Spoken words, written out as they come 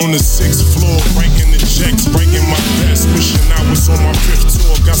On the 6th floor, writing the checks, writing my best. Wishing I was on my 5th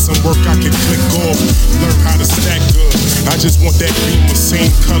tour. Got some work I can click off. Learn how to stack good. I just want that Beamer, same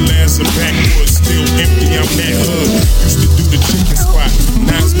color as a backwoods. Still empty, I'm that hood. Used to do the chicken spot.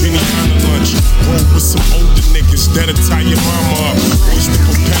 Now it's Benihana lunch. Roll with some older niggas that'll tie your mama up. Oyster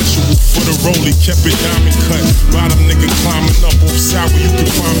perpetual for the rollie, kept it diamond cut. Bottom nigga climbing up off side where you can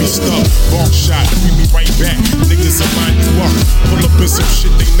find me stuck. Bark shot, bring me right back. Niggas will line you up. Pull up in some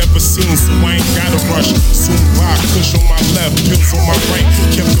shit they never seen, so I ain't gotta rush. Soon by, kush on my left, pills on my right.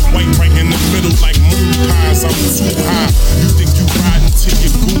 Kept the white right in the middle like moon pies. I'm too high. You think you riding till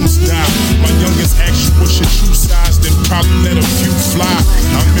your goons die. My youngest asked you what's your shoe size, then probably let a few fly.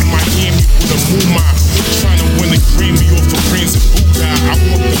 I'm in Miami with a moolah, trying to win a Grammy off of Brains and Buddha. I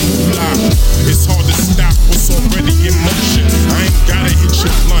want the moolah. It's hard to stop what's already in motion. I ain't gotta hit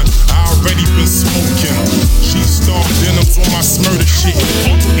your blunt, I already been smoking. G-Star denims on my smurder shit.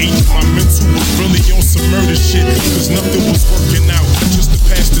 In 08, my mental was really on some murder shit. Cause nothing was working out. Just to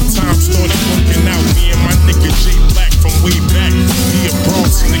pass the time, started working out. Me and my nigga J Black from way back. He a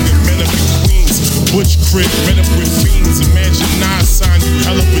Bronx nigga, met up in Queens. Butch crib, met up with fiends. Imagine I sign you,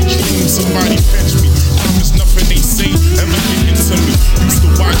 hell of a dream. Somebody fetch me. Promise nothing they say ever get into me. Used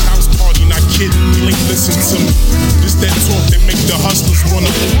to watch House Party, not kidding. You ain't listen to me. This that talk that make the hustlers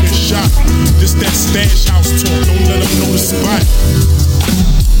wanna open shop. This that stash house talk, don't let them know the spot.